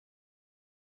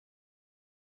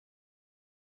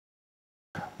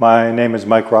My name is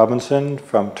Mike Robinson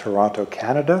from Toronto,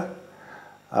 Canada.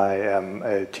 I am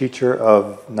a teacher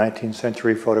of 19th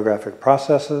century photographic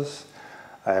processes.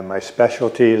 My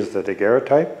specialty is the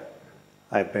daguerreotype.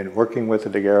 I've been working with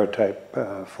the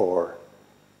daguerreotype for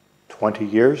 20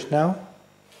 years now.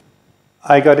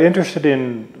 I got interested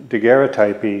in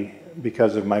daguerreotypy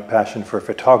because of my passion for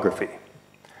photography.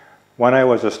 When I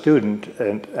was a student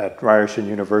at Ryerson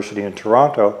University in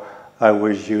Toronto, I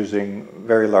was using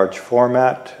very large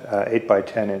format, 8 by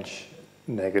 10 inch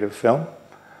negative film,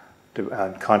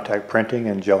 on contact printing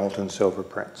and gelatin and silver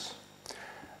prints.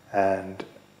 And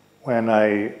when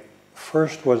I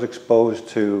first was exposed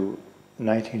to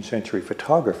 19th century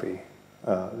photography,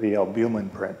 the albumen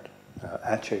print,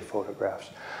 Ache photographs,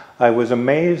 I was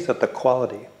amazed at the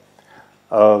quality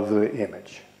of the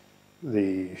image.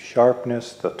 The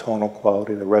sharpness, the tonal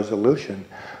quality, the resolution,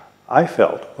 I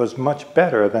felt was much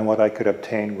better than what I could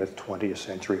obtain with 20th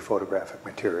century photographic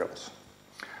materials.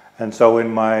 And so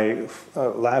in my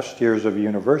last years of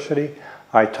university,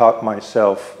 I taught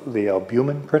myself the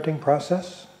albumen printing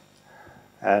process,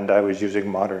 and I was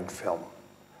using modern film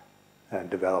and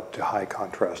developed a high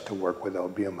contrast to work with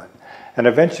albumen. And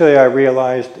eventually I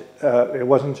realized it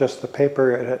wasn't just the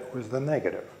paper, it was the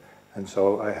negative. And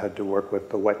so I had to work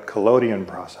with the wet collodion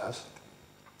process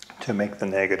to make the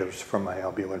negatives for my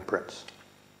albumen prints.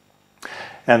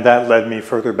 And that led me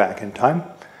further back in time.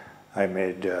 I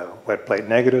made wet plate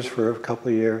negatives for a couple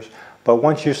of years, but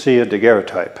once you see a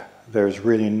daguerreotype, there's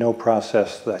really no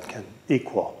process that can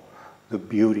equal the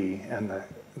beauty and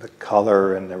the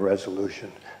color and the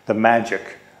resolution. The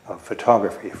magic of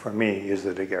photography for me is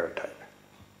the daguerreotype.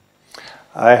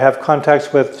 I have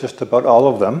contacts with just about all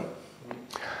of them.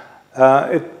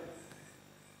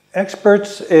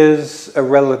 Experts is a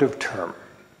relative term.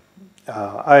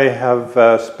 I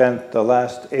have spent the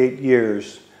last 8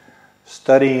 years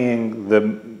studying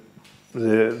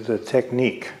the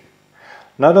technique,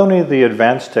 not only the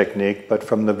advanced technique, but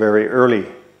from the very early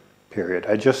period.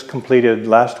 I just completed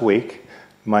last week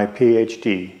my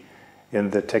PhD in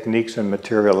the techniques and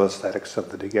material aesthetics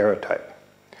of the daguerreotype.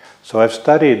 So I've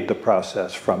studied the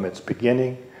process from its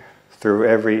beginning through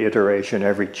every iteration,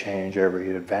 every change,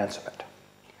 every advancement.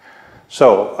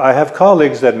 So I have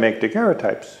colleagues that make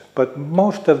daguerreotypes, but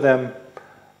most of them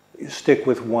stick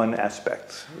with one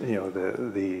aspect,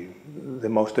 the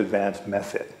most advanced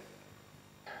method.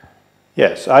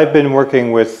 Yes, I've been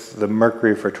working with the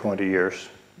mercury for 20 years,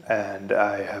 and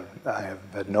I have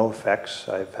had no effects.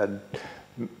 I've had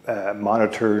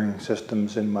monitoring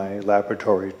systems in my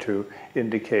laboratory to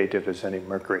indicate if there's any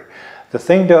mercury. The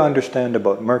thing to understand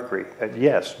about mercury, that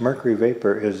yes, mercury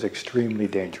vapor is extremely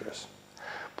dangerous.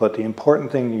 But the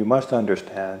important thing you must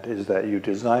understand is that you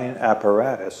design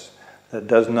apparatus that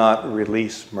does not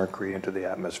release mercury into the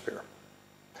atmosphere.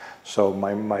 So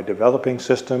my developing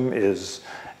system is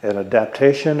an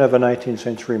adaptation of a 19th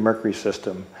century mercury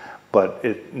system, but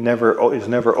it is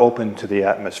never open to the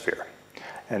atmosphere.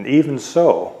 And even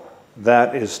so,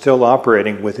 that is still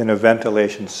operating within a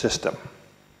ventilation system.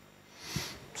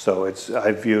 So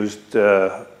I've used,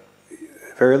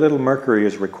 very little mercury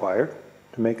is required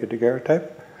to make a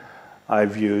daguerreotype. I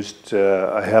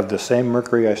have the same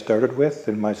mercury I started with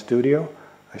in my studio.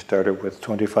 I started with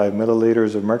 25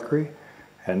 milliliters of mercury,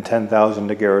 and 10,000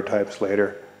 daguerreotypes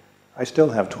later, I still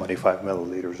have 25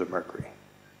 milliliters of mercury.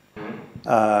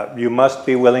 You must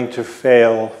be willing to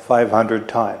fail 500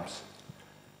 times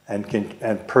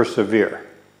and persevere.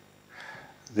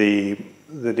 The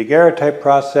daguerreotype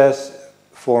process,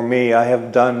 for me, I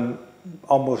have done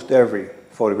almost every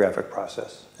photographic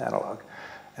process, analog.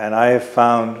 And I have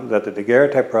found that the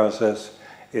daguerreotype process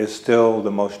is still the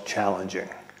most challenging.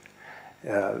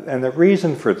 And the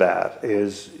reason for that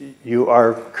is you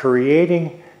are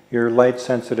creating your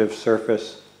light-sensitive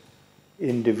surface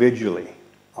individually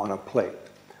on a plate.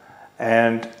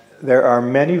 And there are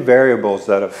many variables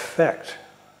that affect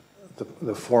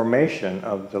the formation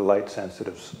of the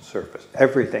light-sensitive surface.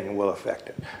 Everything will affect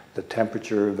it. The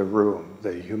temperature of the room,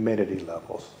 the humidity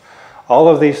levels. All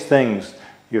of these things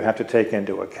you have to take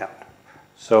into account.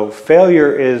 So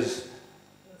failure is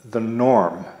the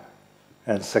norm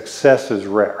and success is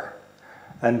rare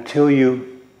until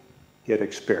you get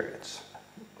experience.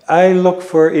 I look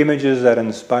for images that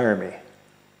inspire me.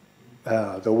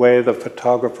 The way the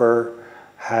photographer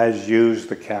has used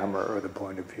the camera or the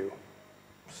point of view.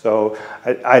 So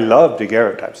I love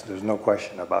daguerreotypes, there's no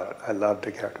question about it. I love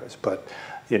daguerreotypes, but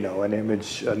an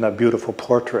image, a beautiful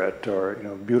portrait or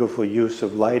beautiful use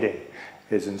of lighting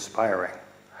is inspiring.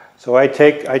 So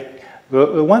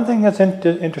the one thing that's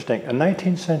interesting, a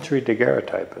 19th century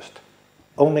daguerreotypist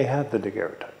only had the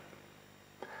daguerreotype.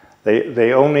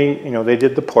 They only, they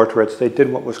did the portraits, they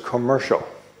did what was commercial.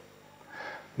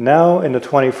 Now, in the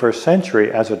 21st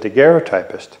century, as a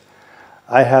daguerreotypist,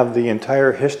 I have the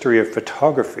entire history of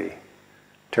photography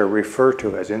to refer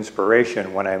to as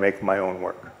inspiration when I make my own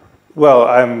work. Well,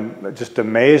 I'm just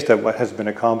amazed at what has been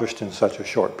accomplished in such a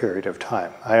short period of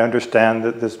time. I understand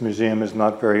that this museum is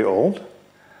not very old.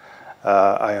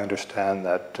 I understand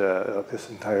that this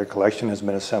entire collection has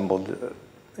been assembled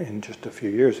in just a few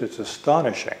years. It's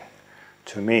astonishing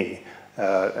to me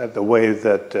at the way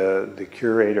that the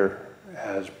curator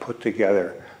has put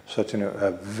together such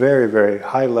a very, very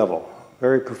high level,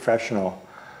 very professional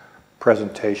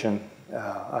presentation.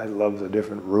 I love the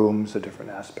different rooms, the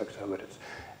different aspects of it.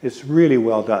 It's really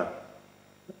well done.